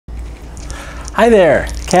Hi there,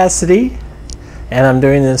 Cassidy, and I'm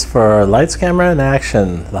doing this for Lights, Camera, and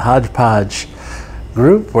Action, the Hodgepodge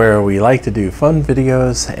group where we like to do fun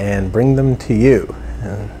videos and bring them to you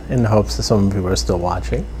in the hopes that some people are still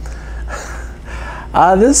watching.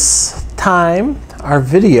 This time, our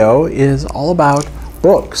video is all about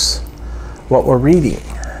books, what we're reading,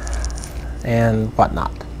 and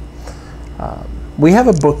whatnot. We have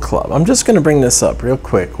a book club. I'm just going to bring this up real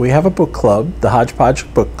quick. We have a book club, the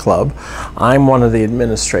Hodgepodge Book Club. I'm one of the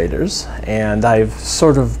administrators, and I've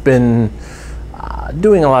sort of been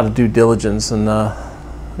doing a lot of due diligence in the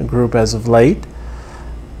group as of late.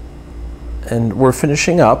 And we're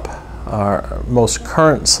finishing up our most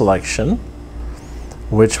current selection,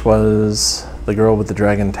 which was The Girl with the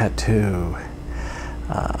Dragon Tattoo.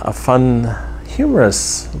 A fun,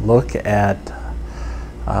 humorous look at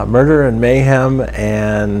murder and mayhem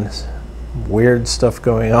and weird stuff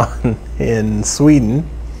going on in Sweden.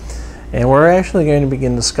 And we're actually going to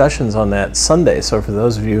begin discussions on that Sunday. So for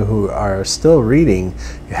those of you who are still reading,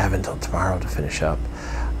 you have until tomorrow to finish up.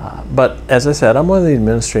 But as I said, I'm one of the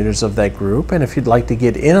administrators of that group. And if you'd like to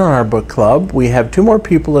get in on our book club, we have 2 more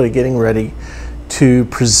people that are getting ready to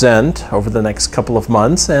present over the next couple of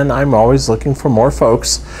months, and I'm always looking for more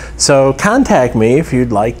folks. So contact me if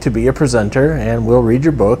you'd like to be a presenter, and we'll read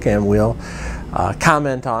your book and we'll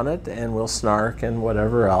comment on it, and we'll snark and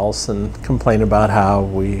whatever else and complain about how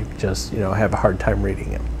we just have a hard time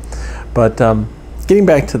reading it. But getting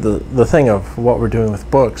back to the thing of what we're doing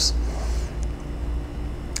with books,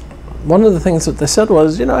 one of the things that they said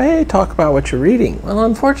was, hey, talk about what you're reading. Well,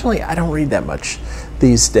 unfortunately, I don't read that much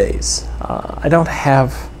these days. I don't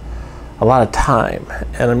have a lot of time,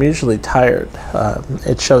 and I'm usually tired.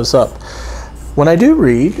 It shows up. When I do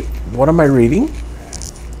read, what am I reading?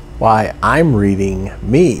 Why, I'm reading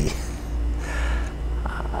me.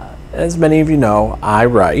 As many of you know, I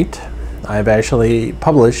write. I've actually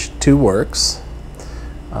published 2 works.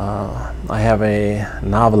 I have a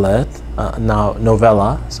novella. I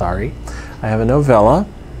have a novella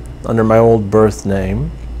under my old birth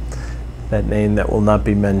name, that name that will not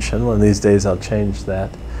be mentioned. One of these days I'll change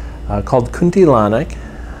that, called Kuntilanak.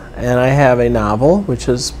 And I have a novel which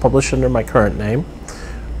is published under my current name,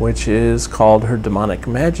 which is called Her Demonic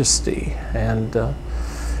Majesty. And the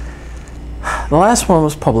last one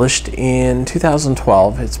was published in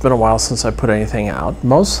 2012. It's been a while since I put anything out,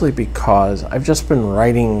 mostly because I've just been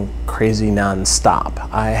writing crazy nonstop.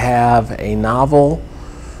 I have a novel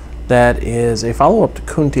that is a follow-up to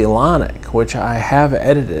Kuntilanak, which I have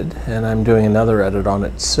edited, and I'm doing another edit on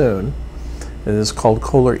it soon. It is called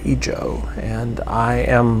Kolar Ijo, and I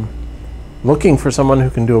am looking for someone who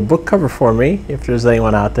can do a book cover for me. If there's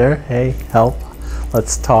anyone out there, hey, help,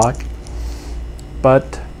 let's talk.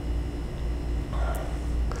 But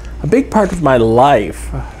a big part of my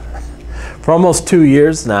life for almost 2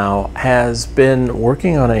 years now has been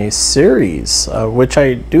working on a series, which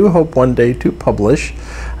I do hope one day to publish.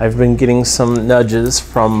 I've been getting some nudges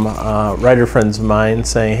from writer friends of mine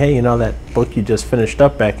saying, hey, that book you just finished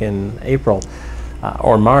up back in April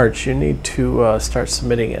or March, you need to start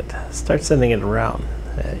submitting it, start sending it around.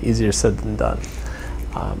 Easier said than done.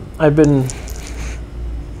 I've been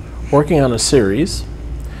working on a series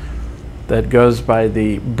that goes by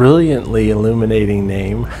the brilliantly illuminating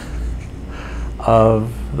name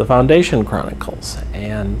of the Foundation Chronicles.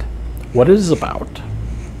 And what it is about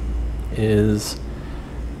is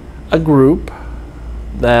a group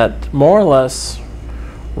that more or less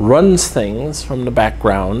runs things from the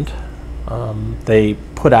background. They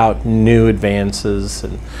put out new advances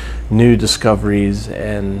and new discoveries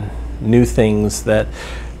and new things that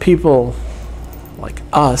people like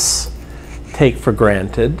us take for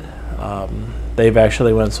granted. They've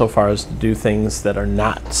actually went so far as to do things that are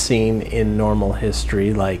not seen in normal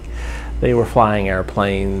history, like they were flying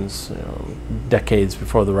airplanes decades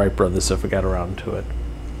before the Wright brothers ever got around to it.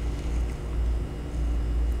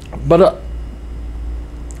 But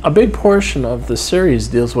a big portion of the series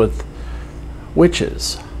deals with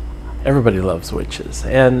witches. Everybody loves witches.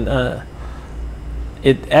 And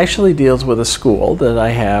it actually deals with a school that I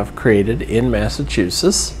have created in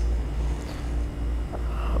Massachusetts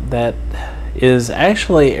that is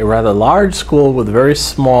actually a rather large school with a very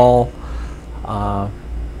small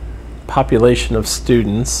population of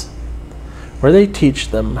students, where they teach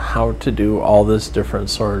them how to do all this different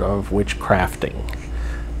sort of witchcrafting.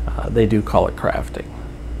 They do call it crafting.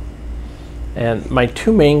 And my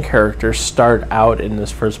 2 main characters start out in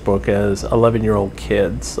this first book as 11-year-old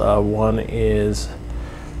kids. One is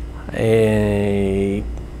a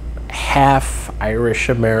half Irish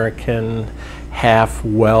American, half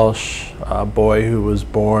Welsh boy who was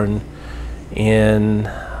born in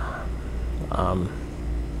Oh,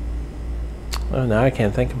 now I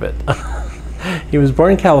can't think of it. He was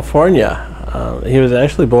born in California. He was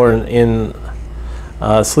actually born in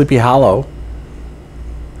Sleepy Hollow,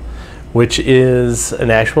 which is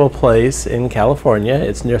an actual place in California.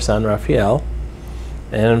 It's near San Rafael.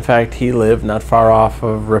 And in fact, he lived not far off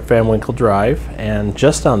of Rip Van Winkle Drive and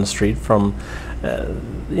just down the street from,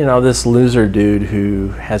 you know, this loser dude who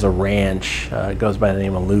has a ranch, goes by the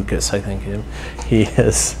name of Lucas, I think he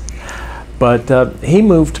is. But he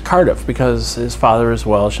moved to Cardiff because his father is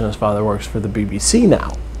Welsh and his father works for the BBC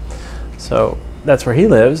now. So that's where he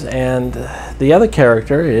lives. And the other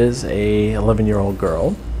character is a 11-year-old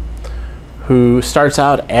girl who starts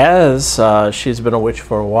out as, she's been a witch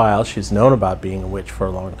for a while. She's known about being a witch for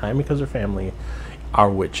a long time because her family are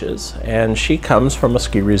witches. And she comes from a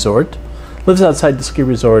ski resort, lives outside the ski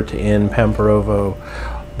resort in Pamporovo,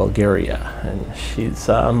 Bulgaria. And she's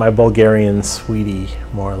my Bulgarian sweetie,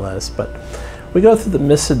 more or less. But we go through the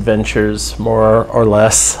misadventures, more or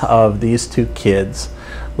less, of these two kids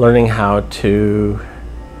learning how to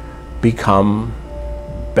become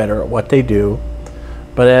better at what they do.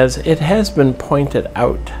 But as it has been pointed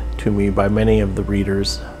out to me by many of the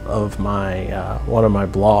readers of my one of my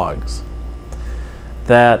blogs,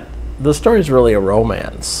 that the story is really a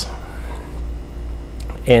romance,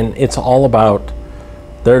 and it's all about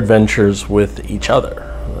their adventures with each other.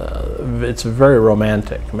 It's very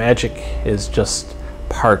romantic. Magic is just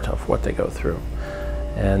part of what they go through,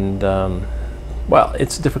 and well,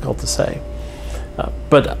 it's difficult to say,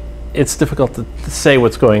 but it's difficult to say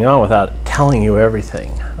what's going on without telling you everything.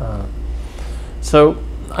 So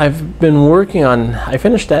I've been working on, I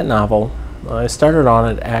finished that novel. I started on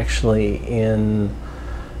it actually in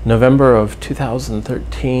November of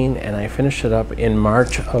 2013, and I finished it up in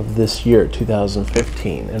March of this year,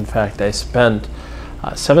 2015. In fact, I spent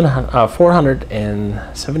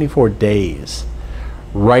 474 days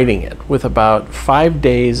writing it, with about 5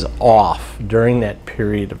 days off during that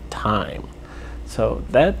period of time. So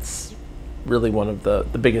that's really one of the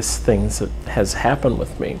biggest things that has happened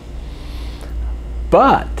with me.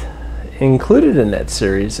 But included in that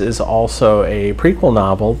series is also a prequel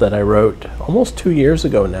novel that I wrote almost 2 years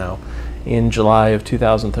ago now, in July of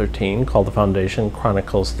 2013, called The Foundation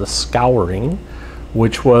Chronicles The Scouring,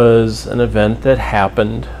 which was an event that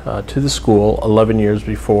happened to the school 11 years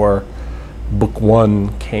before book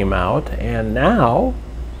 1 came out. And now,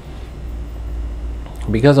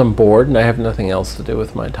 because I'm bored and I have nothing else to do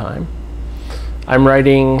with my time, I'm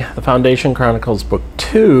writing The Foundation Chronicles Book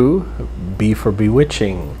 2, B for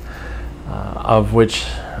Bewitching, of which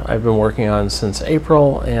I've been working on since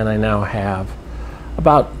April, and I now have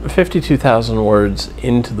about 52,000 words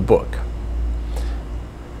into the book.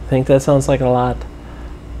 Think that sounds like a lot?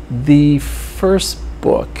 The first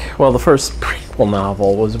book, well, the first prequel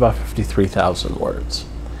novel was about 53,000 words.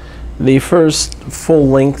 The first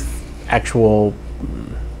full-length actual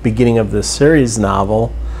beginning of this series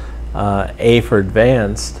novel, A for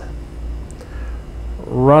Advanced,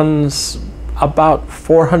 runs about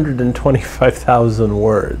 425,000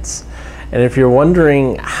 words. And if you're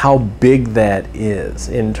wondering how big that is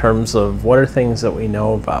in terms of what are things that we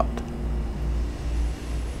know about,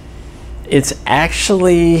 it's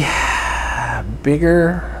actually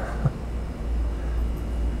bigger.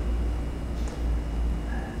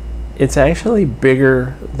 It's actually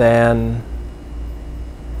bigger than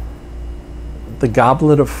The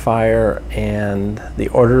Goblet of Fire and The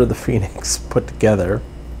Order of the Phoenix put together.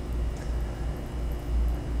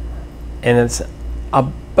 And it's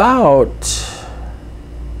about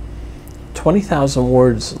 20,000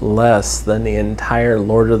 words less than the entire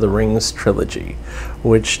Lord of the Rings trilogy,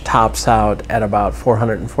 which tops out at about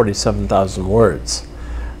 447,000 words.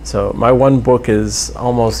 So my one book is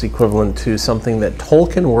almost equivalent to something that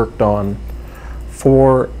Tolkien worked on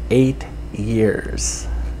for 8 years.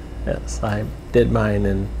 Yes, I did mine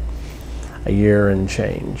in a year and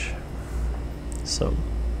change. So,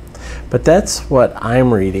 but that's what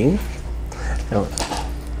I'm reading. Now,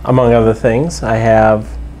 among other things, I have,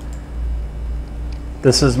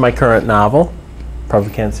 this is my current novel.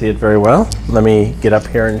 Probably can't see it very well. Let me get up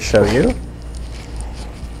here and show you.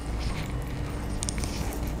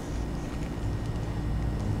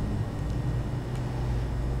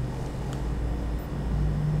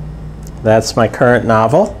 That's my current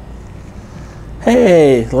novel.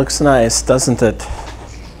 Hey, looks nice, doesn't it?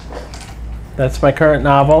 That's my current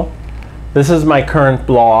novel. This is my current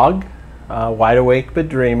blog, Wide Awake But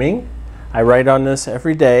Dreaming. I write on this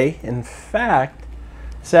every day. In fact,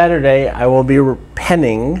 Saturday I will be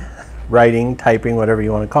penning, writing, typing, whatever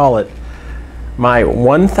you want to call it, my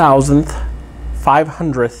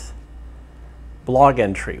 1,500th blog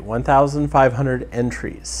entry, 1,500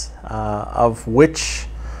 entries, of which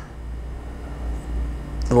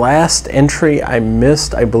the last entry I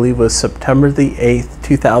missed, I believe, was September the 8th,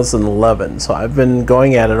 2011. So I've been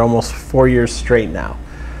going at it almost 4 years straight now.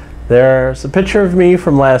 There's a picture of me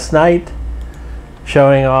from last night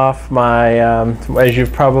showing off my, as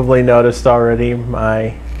you've probably noticed already,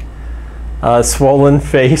 my swollen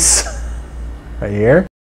face right here.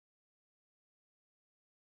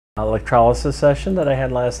 Electrolysis session that I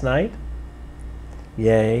had last night.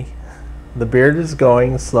 Yay. The beard is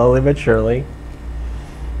going slowly but surely.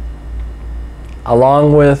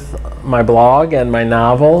 Along with my blog and my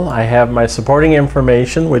novel, I have my supporting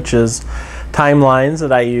information, which is timelines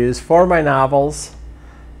that I use for my novels.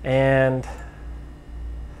 And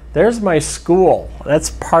there's my school. That's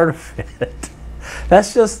part of it.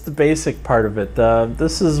 That's just the basic part of it.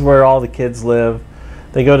 This is where all the kids live.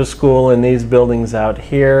 They go to school in these buildings out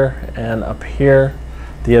here and up here,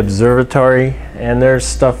 the observatory, and there's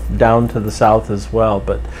stuff down to the south as well.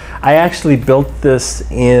 But I actually built this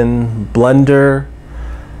in Blender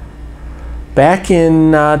back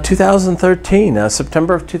in 2013,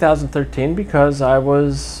 September of 2013, because I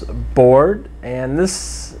was bored and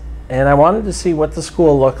I wanted to see what the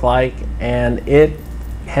school looked like, and it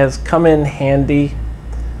has come in handy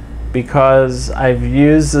because I've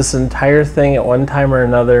used this entire thing at one time or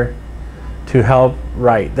another to help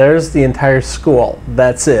write. There's the entire school.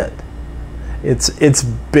 That's it. It's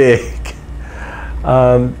big.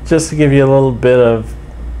 Just to give you a little bit of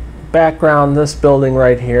background, this building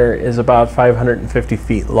right here is about 550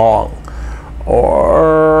 feet long,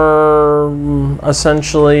 or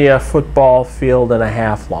essentially a football field and a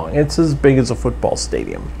half long. It's as big as a football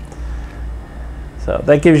stadium. So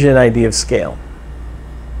that gives you an idea of scale.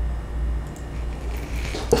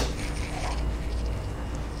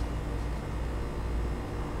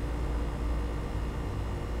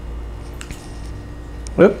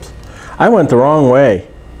 Whoops, I went the wrong way.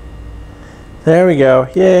 There we go,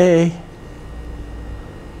 yay.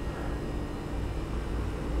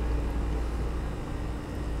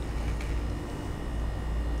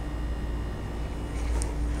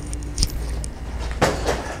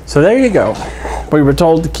 So there you go. We were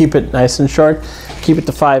told to keep it nice and short, keep it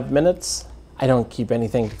to 5 minutes. I don't keep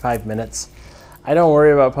anything to 5 minutes. I don't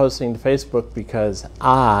worry about posting to Facebook because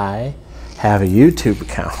I have a YouTube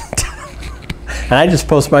account. And I just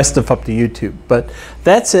post my stuff up to YouTube. But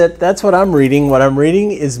that's it. That's what I'm reading. What I'm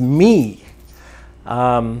reading is me.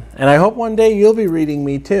 And I hope one day you'll be reading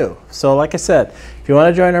me too. So like I said, if you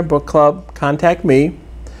want to join our book club, contact me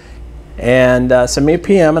and send me a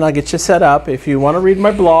PM and I'll get you set up. If you want to read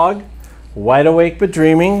my blog, Wide Awake But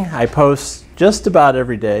Dreaming, I post just about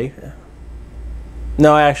every day.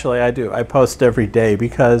 No, actually I do. I post every day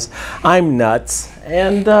because I'm nuts.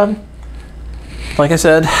 And like I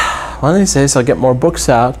said, one of these days I'll get more books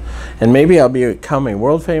out and maybe I'll become a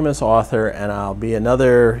world famous author and I'll be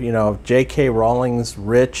another, you know, J.K. Rowling's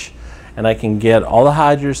rich, and I can get all the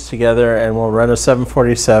Hodgers together and we'll rent a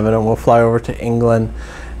 747 and we'll fly over to England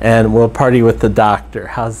and we'll party with the doctor.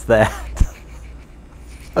 How's that?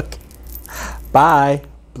 Okay. Bye.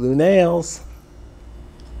 Blue nails.